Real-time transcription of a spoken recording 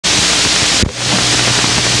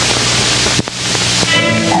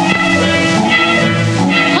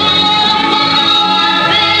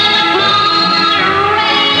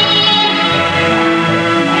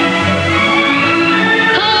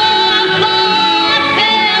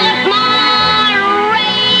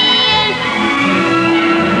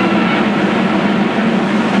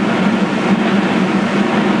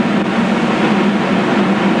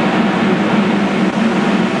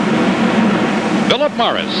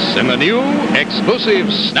Morris, in the new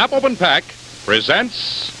exclusive Snap Open Pack,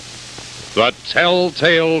 presents The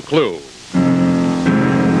Telltale Clue.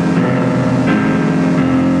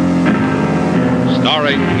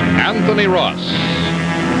 Starring Anthony Ross.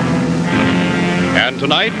 And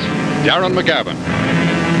tonight, Darren McGavin.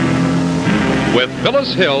 With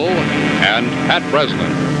Phyllis Hill and Pat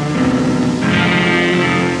Breslin.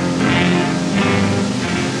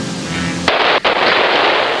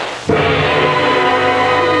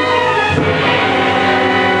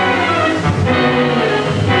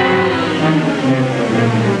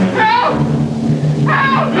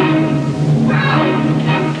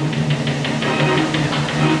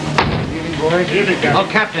 Oh,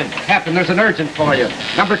 Captain, there's an urgent for you.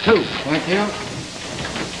 Number 2. Thank you.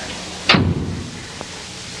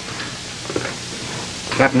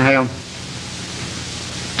 Captain Hale.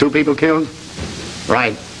 2 people killed?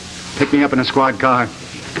 Right. Pick me up in a squad car.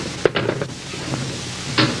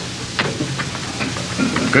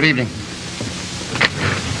 Good evening.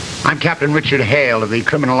 I'm Captain Richard Hale of the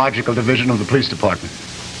Criminological Division of the Police Department.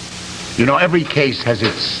 You know, every case has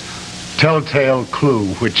its telltale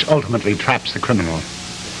clue, which ultimately traps the criminal.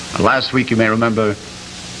 Last week, you may remember,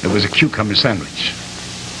 there was a cucumber sandwich.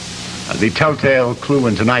 The telltale clue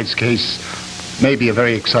in tonight's case may be a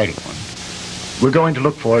very exciting one. We're going to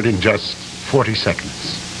look for it in just 40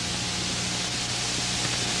 seconds.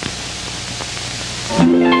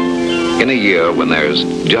 In a year when there's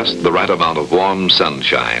just the right amount of warm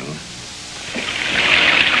sunshine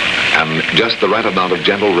and just the right amount of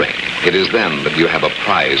gentle rain, it is then that you have a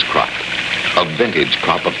prize crop, a vintage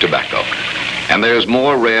crop of tobacco. And there's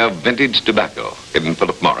more rare vintage tobacco in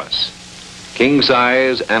Philip Morris, king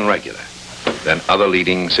size and regular, than other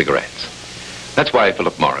leading cigarettes. That's why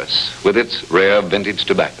Philip Morris, with its rare vintage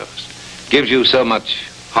tobaccos, gives you so much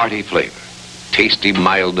hearty flavor, tasty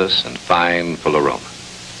mildness, and fine, full aroma.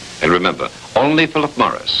 And remember, only Philip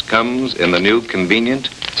Morris comes in the new convenient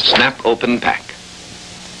Snap Open Pack.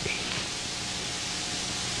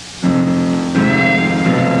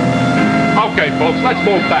 Okay, folks, let's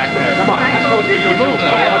move back there. Come on. Let's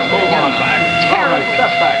move on back. All right,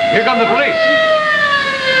 step back. Here come the police.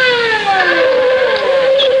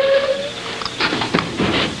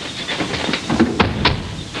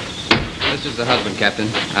 This is the husband, Captain.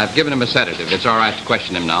 I've given him a sedative. It's all right to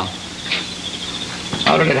question him now.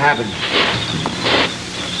 How did it happen?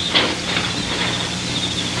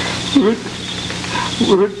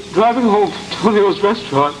 We were driving home from Tonio's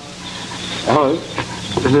restaurant.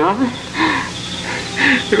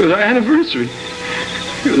 It was our anniversary.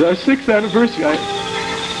 It was our 6th anniversary.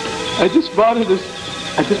 I just bought her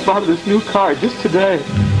this new car just today.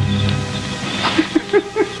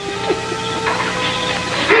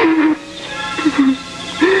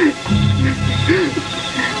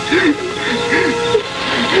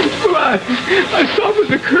 Well, I stopped at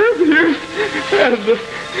the curb here,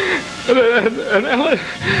 and Ella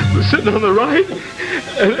was sitting on the right,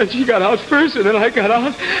 and she got out first, and then I got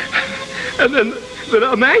out, and then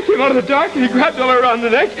a man came out of the dark, and he grabbed Ella around the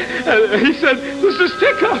neck, and he said, "Mr.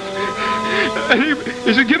 Stick-Up," and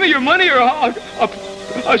he said, "Give me your money, or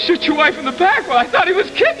I'll shoot your wife in the back." Well, I thought he was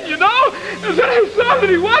kidding, you know, and then I saw that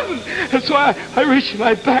he wasn't, and so I reached in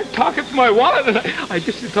my back pocket for my wallet, and I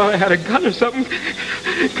guess he thought I had a gun or something,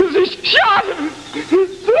 because he shot him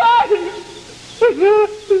twice.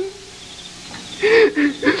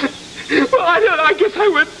 Well, I guess I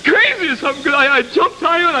went crazy or something, because I jumped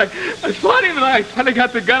on him, and I fought him, and I finally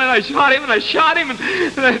got the gun, and I shot him, and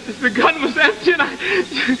the gun was empty, and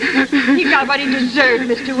He got what he deserved,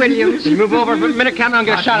 Mr. Williams. Can you move over for a minute, Captain? I'll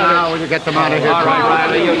get a shot at Now, it. will you get them out of here? All right,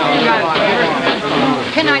 Riley, you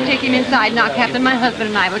know. Can I take him inside now, Captain? My husband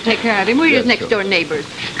and I will take care of him. We're just next-door neighbors.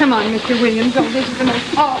 Come on, Mr. Williams. Oh, this is the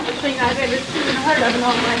most awful thing I've ever seen or heard of in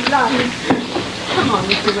all my life. Come on,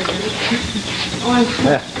 Mr. Williams. Oh, I'm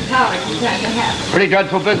sorry for that to happen. Pretty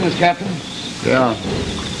dreadful business, Captain. Yeah.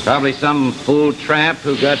 Probably some fool tramp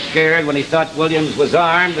who got scared when he thought Williams was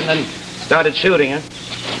armed and then started shooting, huh?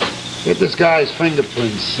 Get this guy's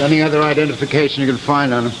fingerprints. Any other identification you can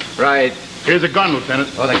find on him. Right. Here's a gun, Lieutenant.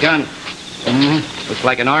 Oh, the gun. Looks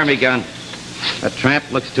like an army gun. That tramp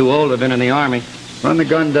looks too old to have been in the army. Run the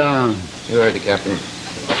gun down. You heard the Captain.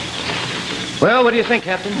 Well, what do you think,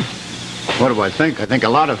 Captain? What do I think? I think a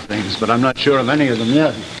lot of things, but I'm not sure of any of them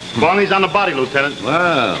yet. Bounty's on the body, Lieutenant.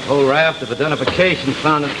 Well, whole raft of identification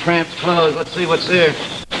found in the tramp's clothes. Let's see what's here.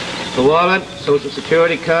 The wallet, social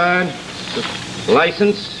security card,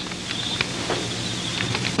 license,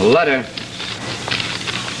 a letter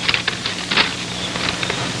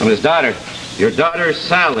from his daughter. Your daughter,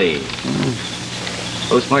 Sally.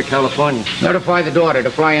 Postmark California. Notify the daughter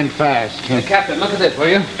to fly in fast. Captain, look at this, will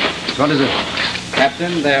you? What is it?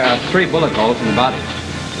 Captain, there are 3 bullet holes in the body.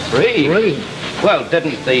 3? 3? Well,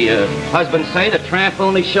 didn't the husband say the tramp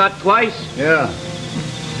only shot twice? Yeah.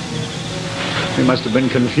 He must have been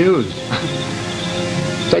confused.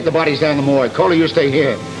 Take the bodies down the morgue. Coley, you stay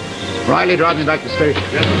here. Riley, drive me back to station.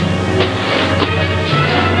 Yes.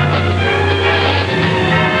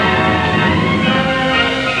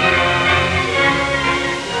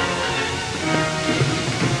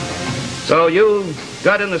 So you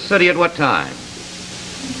got in the city at what time?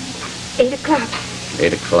 8 o'clock.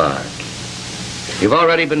 8 o'clock. You've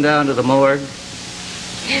already been down to the morgue?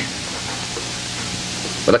 Yes.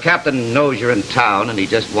 Well, the captain knows you're in town, and he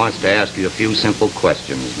just wants to ask you a few simple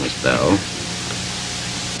questions, Miss Bell.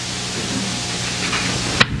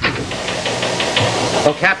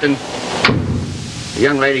 Oh, Captain, the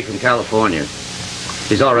young lady from California.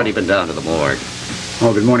 She's already been down to the morgue.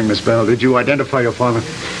 Oh, good morning, Miss Bell. Did you identify your father?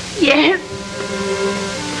 Yes.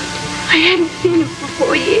 I hadn't seen him for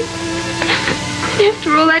 4 years. And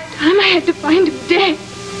after all that time, I had to find him dead.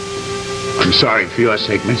 I'm sorry for your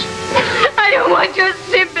sake, miss. I don't want your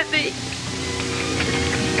sympathy.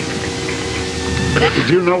 Did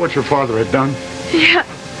you know what your father had done? Yeah.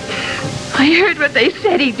 I heard what they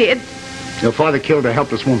said he did. Your father killed a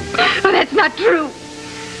helpless woman. Oh, that's not true.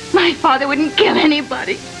 My father wouldn't kill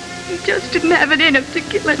anybody. He just didn't have it in him to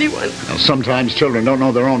kill anyone. Well, sometimes children don't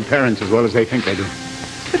know their own parents as well as they think they do.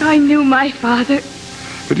 But I knew my father.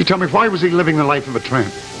 Could you tell me, why was he living the life of a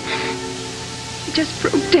tramp? He just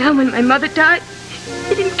broke down when my mother died.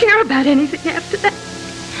 He didn't care about anything after that.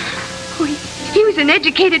 Oh, he was an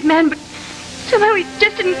educated man, but somehow he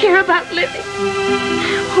just didn't care about living.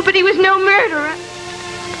 Oh, but he was no murderer.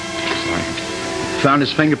 Found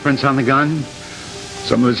his fingerprints on the gun.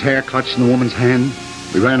 Some of his hair clutched in the woman's hand.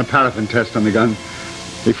 We ran a paraffin test on the gun.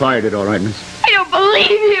 He fired it all right, miss. I don't believe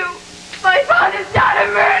you. My father's not a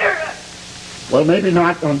murderer. Well, maybe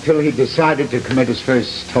not until he decided to commit his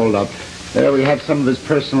first hold-up. There we have some of his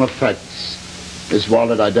personal effects. His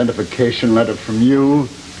wallet identification letter from you,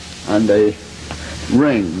 and a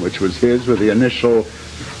ring, which was his with the initial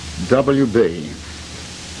WB.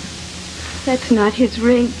 That's not his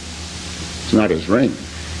ring. It's not his ring.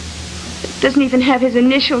 It doesn't even have his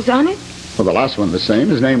initials on it. Well, the last one the same.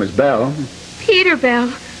 His name is Bell. Peter Bell.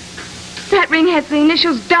 That ring has the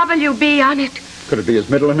initials WB on it. Could it be his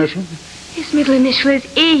middle initial? His middle initial is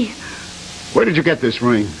E. Where did you get this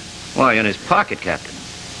ring? Why, in his pocket, Captain.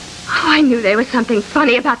 Oh, I knew there was something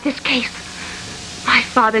funny about this case. My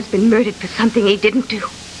father's been murdered for something he didn't do.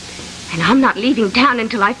 And I'm not leaving town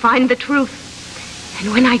until I find the truth.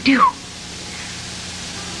 And when I do...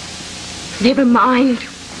 Never mind.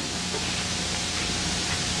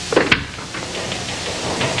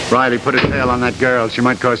 Riley, put a tail on that girl. She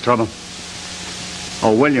might cause trouble.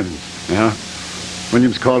 Oh, Williams. Yeah?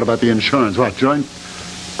 Williams called about the insurance. What, joint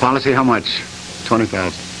policy? How much?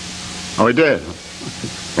 20,000. Oh, he did?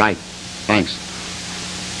 Right. Thanks.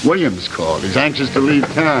 Williams called. He's anxious to leave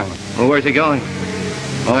town. Well, where's he going?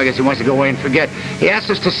 Oh, I guess he wants to go away and forget. He asked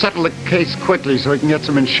us to settle the case quickly so he can get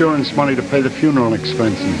some insurance money to pay the funeral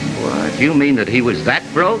expenses. What? You mean that he was that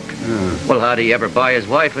broke? Yeah. Well, how'd he ever buy his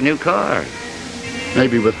wife a new car?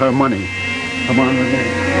 Maybe with her money. Come on with me.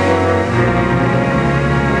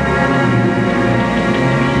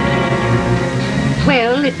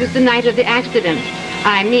 Well, it was the night of the accident.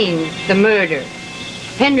 I mean, the murder.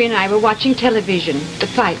 Henry and I were watching television, the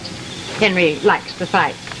fight. Henry likes the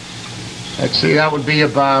fight. Let's see, that would be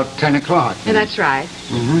about 10 o'clock. Yeah, that's right.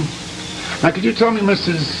 Mm-hmm. Now, could you tell me,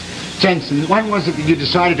 Mrs. Jensen, when was it that you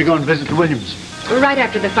decided to go and visit the Williams? Right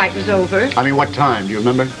after the fight was over. I mean, what time? Do you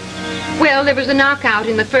remember? Well, there was a knockout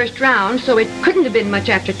in the first round, so it couldn't have been much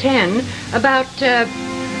after 10. About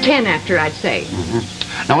 10 after, I'd say.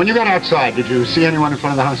 Mm-hmm. Now, when you got outside, did you see anyone in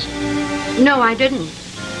front of the house? No, I didn't.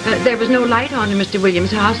 There was no light on in Mr.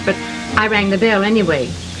 Williams' house, but I rang the bell anyway.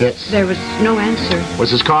 Yes. There was no answer. Was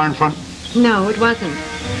his car in front? No, it wasn't.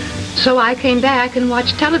 So I came back and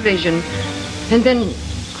watched television. And then,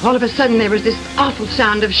 all of a sudden, there was this awful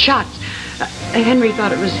sound of shots. Henry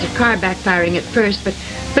thought it was the car backfiring at first,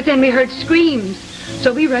 but then we heard screams.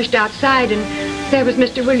 So we rushed outside, and there was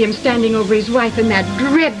Mr. Williams standing over his wife and that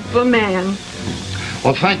dreadful man.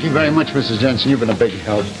 Well, thank you very much, Mrs. Jensen. You've been a big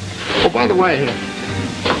help. Oh, by the way,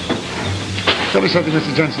 tell me something,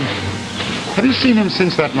 Mrs. Jensen. Have you seen him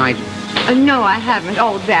since that night? No, I haven't.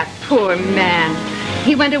 Oh, that poor man.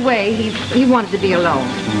 He went away. He wanted to be alone.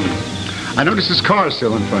 I noticed his car is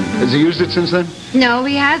still in front. Has he used it since then? No,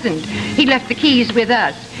 he hasn't. He left the keys with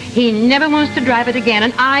us. He never wants to drive it again,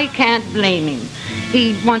 and I can't blame him.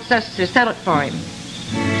 He wants us to sell it for him.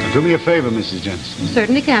 do me a favor, Mrs. Jensen.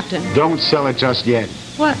 Certainly, Captain. Don't sell it just yet.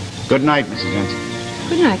 What? Good night, Mrs. Jensen.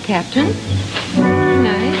 Good night, Captain. Good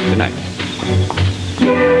night. Good night.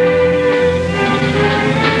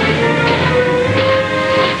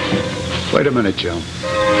 Wait a minute, Joe.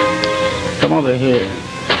 Come over here.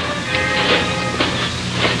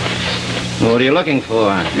 What are you looking for?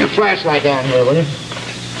 Your flashlight down here, will you?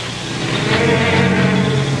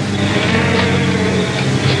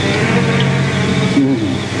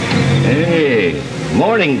 Hey,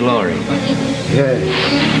 morning glory.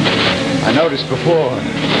 Yes. I noticed before.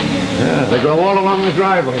 Yeah, they go all along the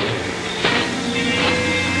driveway.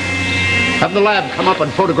 Have the lab come up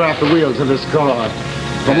and photograph the wheels of this car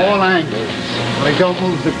from all angles. They don't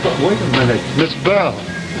move the car. Wait a minute. Miss Bell.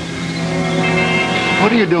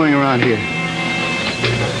 What are you doing around here?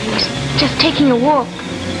 Just taking a walk.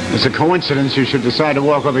 It's a coincidence you should decide to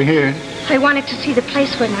walk over here. I wanted to see the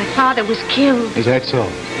place where my father was killed. Is that so?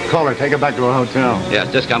 Call her. Take her back to her hotel.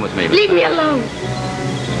 Yes, just come with me. Leave me alone.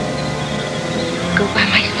 Go by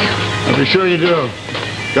myself. I'll be sure you do.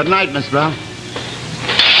 Good night, Miss Bell.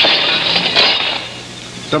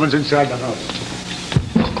 Someone's inside the house.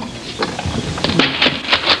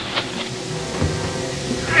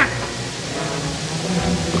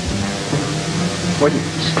 What?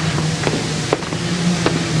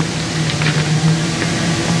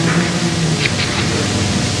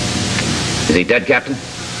 Is he dead, Captain?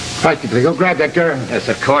 Practically. Go grab that girl. Yes,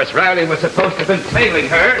 of course. Riley was supposed to have been tailing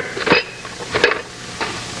her.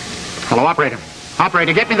 Hello, operator.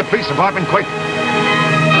 Operator, get me the police department quick.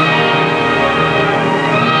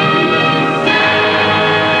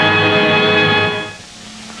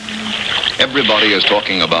 Everybody is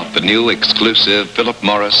talking about the new exclusive Philip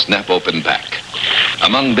Morris Snap Open Pack.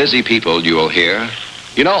 Among busy people, you will hear,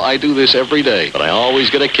 you know, I do this every day, but I always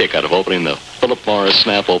get a kick out of opening the Philip Morris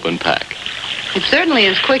Snap Open Pack. It certainly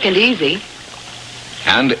is quick and easy.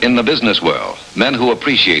 and in the business world, men who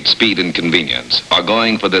appreciate speed and convenience are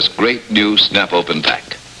going for this great new Snap Open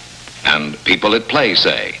Pack. And people at play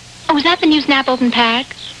say, oh, is that the new Snap Open Pack?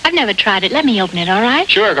 I've never tried it. Let me open it, all right?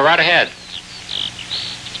 Sure, go right ahead.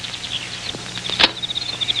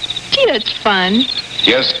 Gee, that's fun.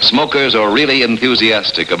 yes, smokers are really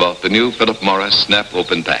enthusiastic about the new Philip Morris Snap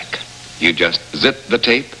Open Pack. You just zip the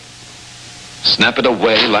tape, snap it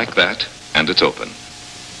away like that, and it's open.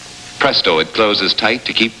 Presto, it closes tight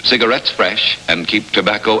to keep cigarettes fresh and keep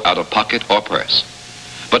tobacco out of pocket or purse.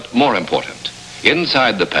 But more important,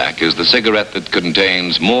 inside the pack is the cigarette that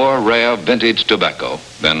contains more rare vintage tobacco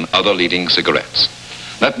than other leading cigarettes.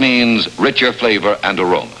 That means richer flavor and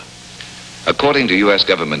aroma. According to U.S.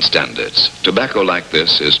 government standards, tobacco like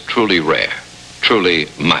this is truly rare, truly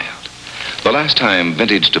mild. The last time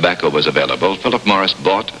vintage tobacco was available, Philip Morris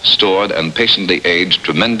bought, stored, and patiently aged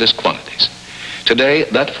tremendous quantities. Today,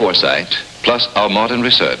 that foresight, plus our modern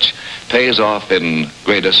research, pays off in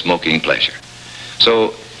greater smoking pleasure.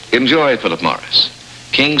 So, enjoy Philip Morris,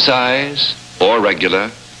 king size or regular,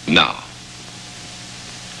 now.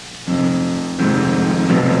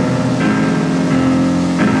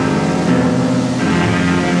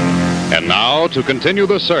 And now to continue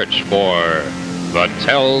the search for the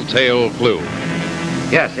Telltale Clue.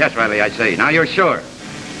 Yes, yes, Riley, I see. Now you're sure?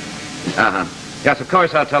 Uh-huh. Yes, of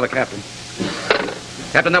course, I'll tell the captain.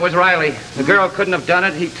 Captain, that was Riley. The girl couldn't have done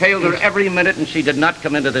it. He tailed her every minute, and she did not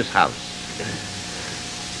come into this house.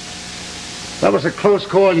 That was a close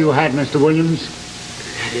call you had, Mr. Williams.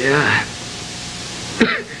 Yeah.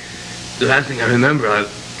 The last thing I remember, I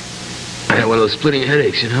had one of those splitting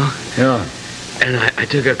headaches, you know? Yeah. And I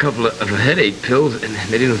took a couple of headache pills, and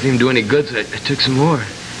they didn't seem to do any good, so I took some more.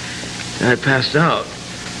 And I passed out.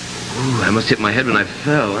 Ooh, I must hit my head when I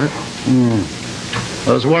fell, huh?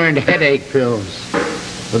 Those weren't headache pills.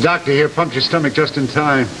 The doctor here pumped your stomach just in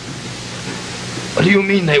time. What do you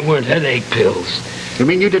mean they weren't headache pills? You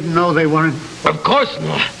mean you didn't know they weren't? Of course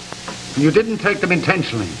not. You didn't take them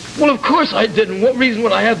intentionally? Well, of course I didn't. What reason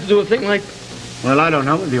would I have to do a thing like... Well, I don't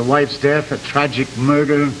know. With your wife's death, a tragic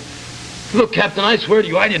murder... Look, Captain, I swear to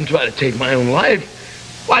you, I didn't try to take my own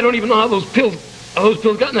life. Well, I don't even know how those pills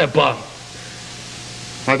got in that bottle.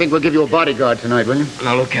 I think we'll give you a bodyguard tonight, will you?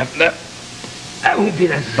 Now, look, Captain, that won't be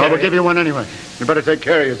necessary. Oh, we'll give you one anyway. You better take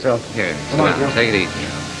care of yourself. Here, Come on, Joe. take it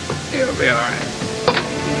easy. It'll be all right.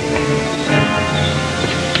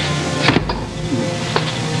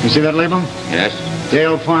 You see that label? Yes?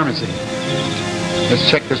 Dale Pharmacy. Let's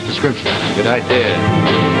check this prescription. Good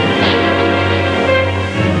idea.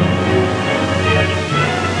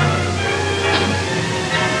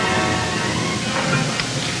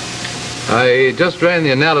 I just ran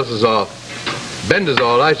the analysis off.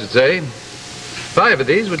 Bendazole, I should say. 5 of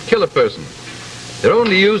these would kill a person. They're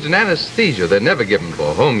only used in anesthesia. They're never given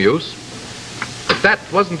for home use. But that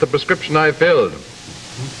wasn't the prescription I filled.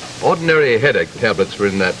 Ordinary headache tablets were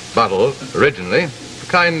in that bottle originally, the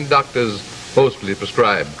kind doctors mostly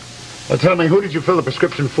prescribe. Well, tell me, who did you fill the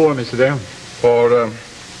prescription for, Mr. Dale?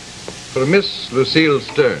 For Miss Lucille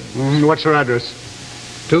Stern. What's her address?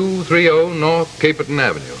 230 North Caperton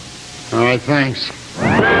Avenue. All right, thanks.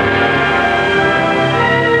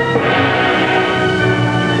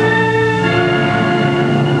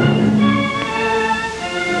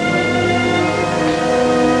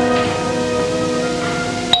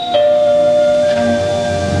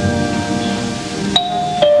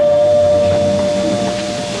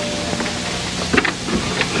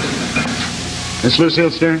 Miss Lucille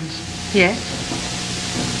Stearns?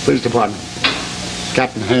 Yes? Police Department.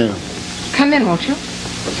 Captain Hale. Come in, won't you?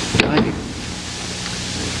 Thank you.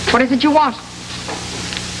 What is it you want?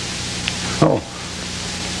 Oh.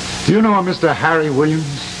 Do you know a Mr. Harry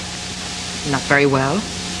Williams? Not very well.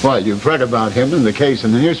 Well, you've read about him in the case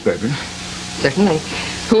in the newspaper. Certainly.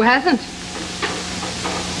 Who hasn't?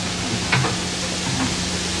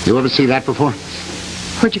 You ever see that before?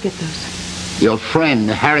 Where'd you get those? Your friend,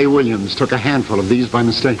 Harry Williams, took a handful of these by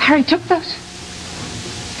mistake. Harry took those?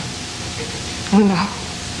 Oh,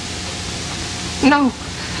 no. No.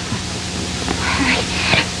 Harry.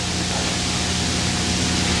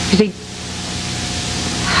 Is he...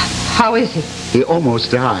 How is he? He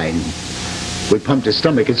almost died. We pumped his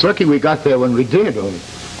stomach. It's lucky we got there when we did, or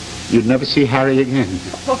you'd never see Harry again.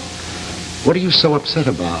 What are you so upset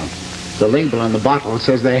about? The label on the bottle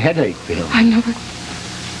says they're headache pills. I know it.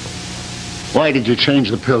 Why did you change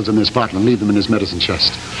the pills in this bottle and leave them in his medicine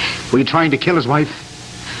chest? Were you trying to kill his wife?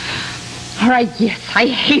 All right, yes, I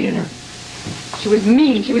hated her. She was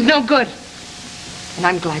mean. She was no good. And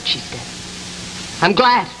I'm glad she's dead. I'm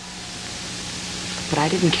glad. But I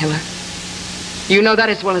didn't kill her. You know that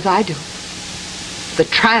as well as I do. The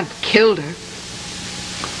tramp killed her.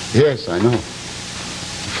 Yes, I know.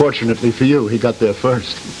 Fortunately for you, he got there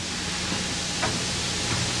first.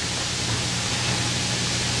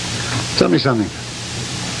 Tell me something.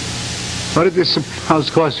 What did this house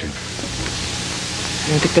cost you? I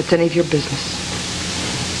don't think that's any of your business.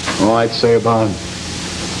 Oh, I'd say about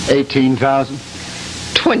 18,000.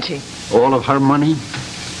 20. All of her money?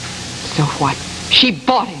 So what? She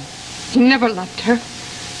bought him. He never loved her.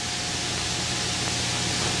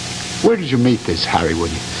 Where did you meet this Harry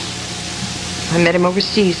Williams? I met him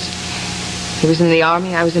overseas. He was in the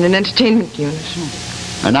army. I was in an entertainment unit.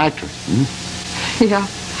 An actress, hmm? Yeah.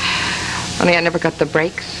 Only I never got the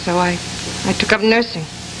breaks, so I took up nursing.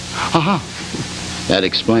 Uh-huh. That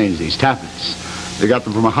explains these tablets. They got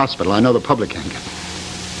them from a hospital. I know the public can't get them.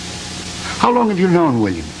 How long have you known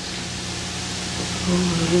Williams?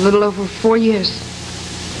 Oh, a little over 4 years.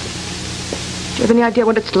 Do you have any idea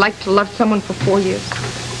what it's like to love someone for 4 years?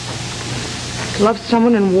 To love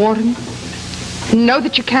someone and want him? And know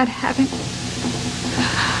that you can't have him?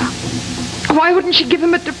 Why wouldn't she give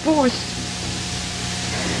him a divorce?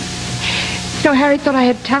 You know, Harry thought I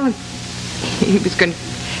had talent. He was going to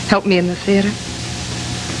help me in the theater.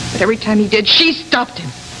 But every time he did, she stopped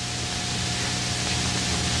him.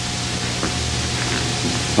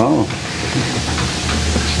 Oh.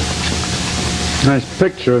 Nice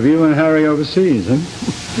picture of you and Harry overseas, huh?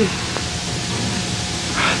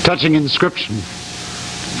 Touching inscription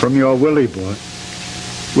from your Willie boy.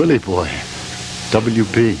 Willie boy.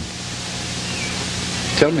 W.B.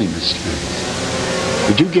 Tell me, mister.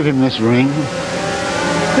 Did you give him this ring?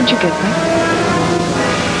 Where'd you get that?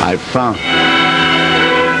 I found it.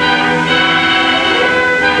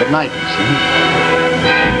 Good night, mister.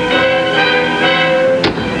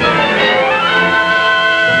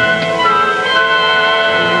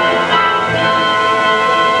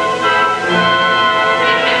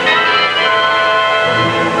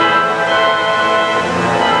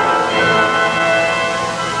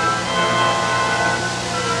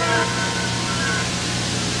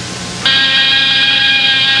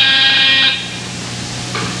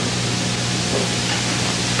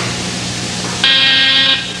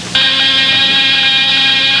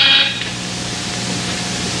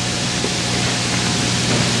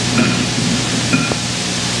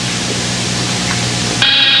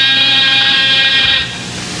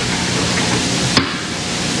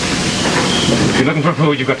 If you're looking for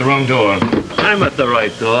food, you've got the wrong door. I'm at the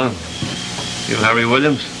right door. You Harry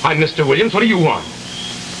Williams? I'm Mr. Williams. What do you want?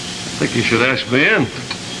 I think you should ask me in.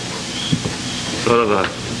 Sort of a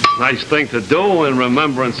nice thing to do in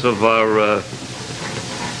remembrance of our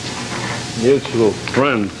mutual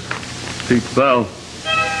friend, Pete Bell.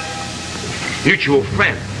 Mutual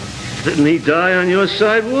friend? Didn't he die on your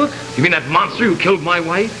sidewalk? You mean that monster who killed my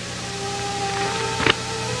wife?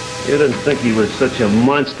 You didn't think he was such a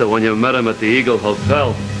monster when you met him at the Eagle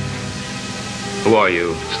Hotel. Who are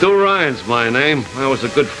you? Stu Ryan's my name. I was a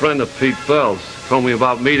good friend of Pete Bell's. Told me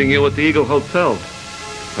about meeting you at the Eagle Hotel.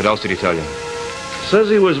 What else did he tell you? Says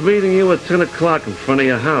he was meeting you at 10 o'clock in front of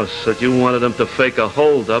your house. That you wanted him to fake a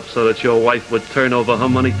hold-up so that your wife would turn over her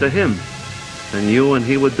money to him. And you and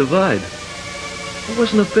he would divide. It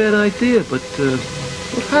wasn't a bad idea, but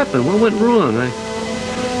what happened? What went wrong?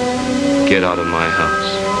 Get out of my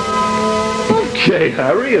house. Okay,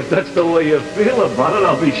 Harry, if that's the way you feel about it,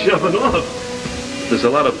 I'll be shoving off. There's a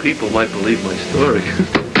lot of people might believe my story.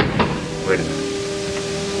 Wait a minute.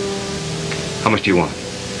 How much do you want?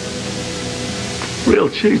 Real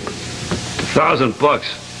cheap. $1,000.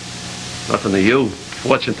 Nothing to you.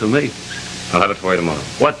 Fortune to me. I'll have it for you tomorrow.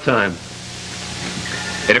 What time?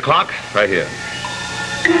 8 o'clock? Right here.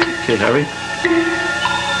 Okay, Harry.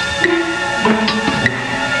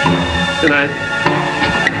 Good night.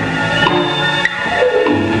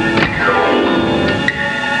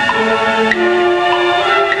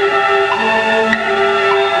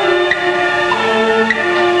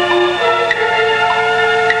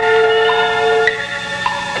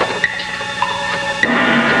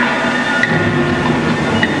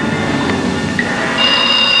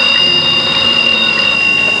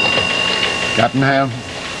 Captain Hale?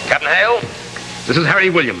 Captain Hale? This is Harry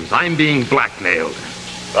Williams. I'm being blackmailed.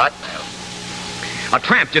 Blackmailed? A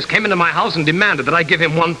tramp just came into my house and demanded that I give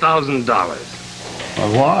him $1,000.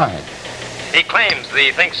 Well, why? He claims that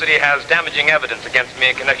he thinks that he has damaging evidence against me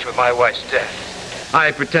in connection with my wife's death.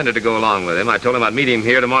 I pretended to go along with him. I told him I'd meet him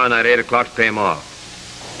here tomorrow night at 8 o'clock to pay him off.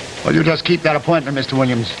 Well, you just keep that appointment, Mr.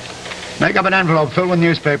 Williams. Make up an envelope filled with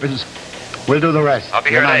newspapers. We'll do the rest. I'll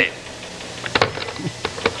be here at 8.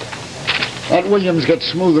 That Williams gets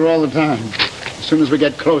smoother all the time. As soon as we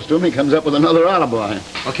get close to him, he comes up with another alibi.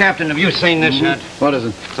 Well, Captain, have you seen this yet? What is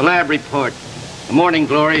it? It's a lab report. The morning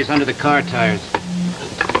glory is under the car tires.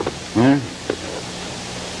 Huh?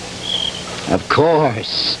 Of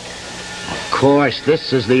course. Of course,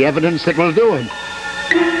 this is the evidence that will do it.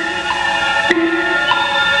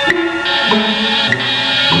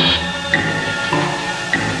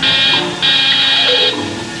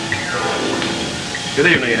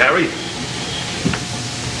 Good evening, Harry.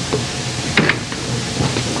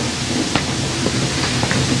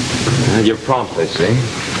 You're prompt, I see.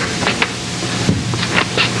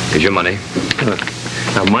 Here's your money.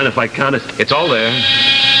 Now, mind if I count it? It's all there.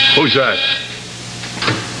 Who's that?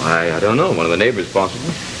 Why, I don't know. One of the neighbors,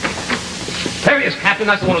 possibly. There he is, Captain.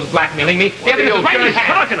 That's the one who's blackmailing me. What are you guys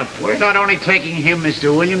talking about? We're not only taking him,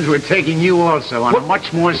 Mr. Williams, we're taking you also on a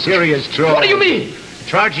much more serious charge. What do you mean?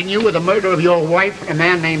 Charging you with the murder of your wife and a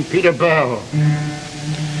man named Peter Bell.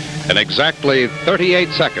 In exactly 38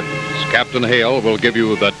 seconds, Captain Hale will give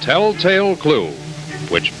you the Telltale Clue,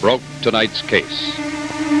 which broke tonight's case.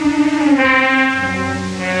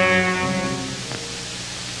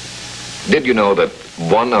 Did you know that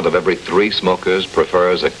 1 out of every 3 smokers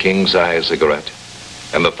prefers a king-size cigarette?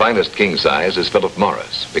 And the finest king-size is Philip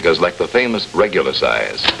Morris, because like the famous regular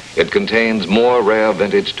size, it contains more rare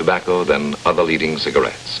vintage tobacco than other leading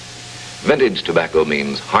cigarettes. Vintage tobacco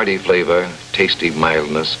means hearty flavor, tasty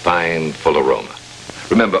mildness, fine, full aroma.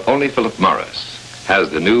 Remember, only Philip Morris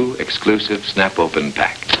has the new exclusive snap-open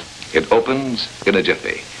pack. It opens in a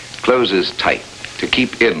jiffy, closes tight to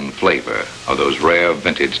keep in flavor of those rare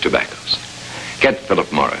vintage tobaccos. Get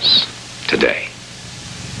Philip Morris today.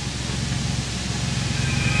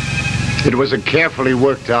 It was a carefully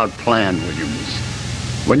worked out plan, Williams.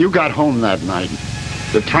 When you got home that night,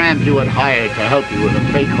 the tramp you had hired to help you with a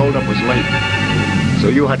fake holdup was late. So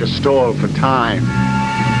you had to stall for time.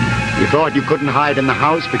 You thought you couldn't hide in the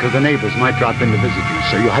house because the neighbors might drop in to visit you,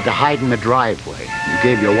 so you had to hide in the driveway. You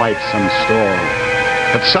gave your wife some stall.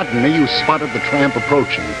 But suddenly you spotted the tramp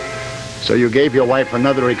approaching. So you gave your wife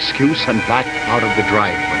another excuse and backed out of the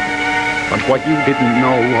driveway. But what you didn't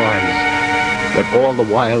know was that all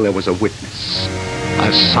the while there was a witness.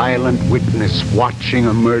 A silent witness watching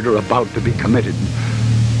a murder about to be committed.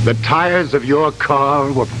 The tires of your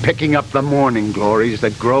car were picking up the morning glories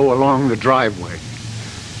that grow along the driveway.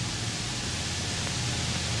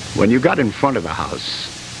 When you got in front of the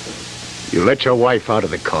house, you let your wife out of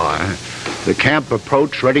the car. The camp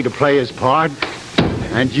approached, ready to play his part,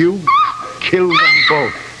 and you killed them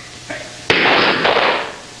both.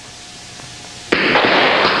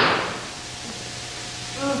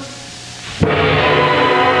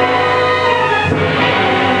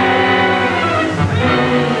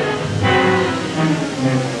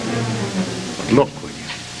 Look, William.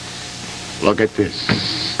 Look at this.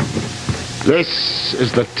 This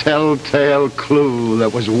is the telltale clue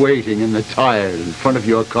that was waiting in the tires in front of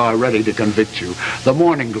your car ready to convict you. The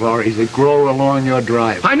morning glories that grow along your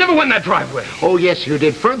drive. I never went in that driveway. Oh, yes, you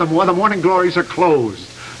did. Furthermore, the morning glories are closed,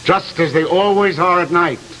 just as they always are at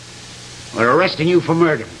night. We're arresting you for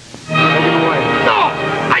murder. Take him away. No!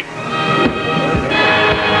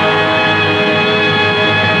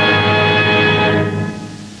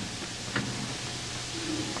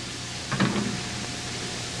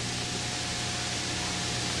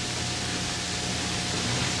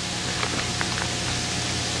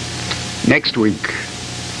 Next week,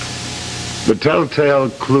 the Telltale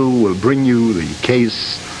Clue will bring you the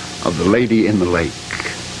case of the lady in the lake.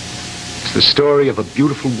 It's the story of a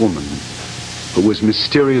beautiful woman who was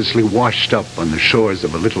mysteriously washed up on the shores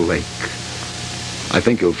of a little lake. I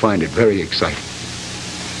think you'll find it very exciting.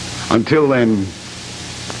 Until then,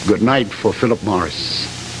 good night for Philip Morris,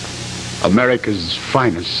 America's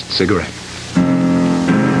finest cigarette.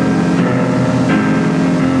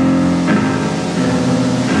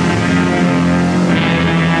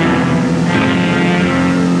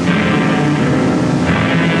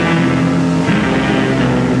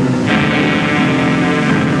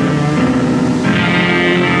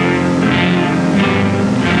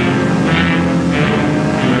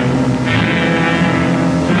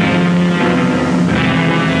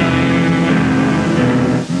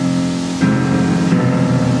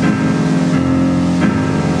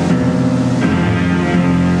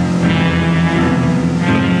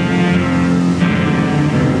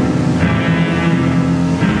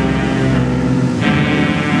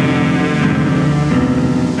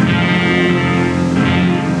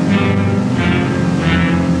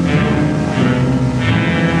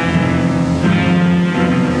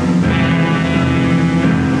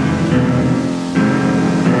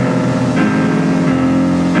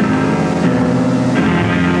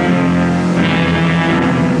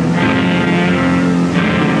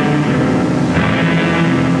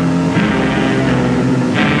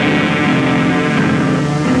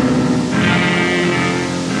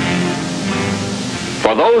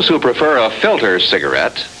 For those who prefer a filter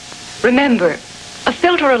cigarette, remember, a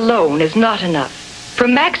filter alone is not enough. For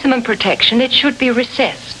maximum protection, it should be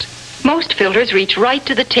recessed. Most filters reach right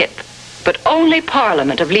to the tip, but only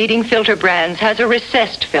Parliament of leading filter brands has a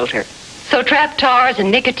recessed filter. So trap tars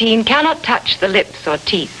and nicotine cannot touch the lips or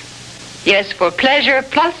teeth. Yes, for pleasure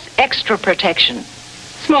plus extra protection.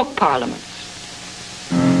 Smoke Parliament.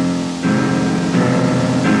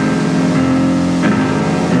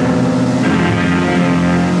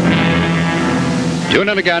 Tune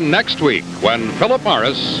in again next week when Philip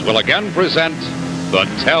Morris will again present The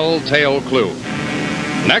Telltale Clue.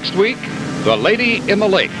 Next week, The Lady in the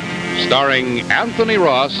Lake, starring Anthony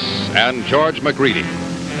Ross and George McGreedy,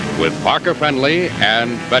 with Parker Fenley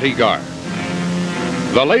and Betty Garr.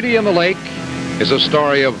 The Lady in the Lake is a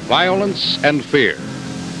story of violence and fear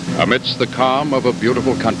amidst the calm of a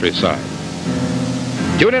beautiful countryside.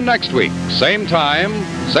 Tune in next week, same time,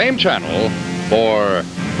 same channel, for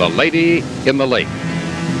The Lady in the Lake.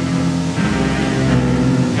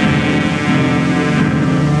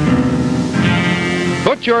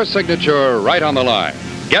 Put your signature right on the line.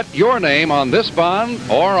 Get your name on this bond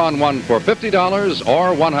or on one for $50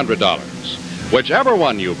 or $100. Whichever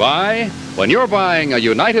one you buy, when you're buying a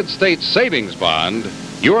United States savings bond,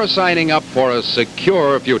 you're signing up for a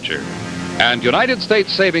secure future. And United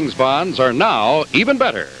States savings bonds are now even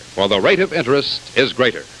better, for the rate of interest is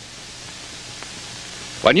greater.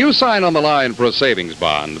 When you sign on the line for a savings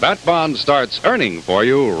bond, that bond starts earning for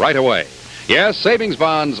you right away. Yes, savings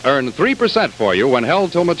bonds earn 3% for you when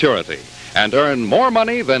held till maturity, and earn more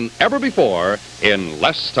money than ever before in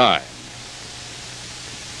less time.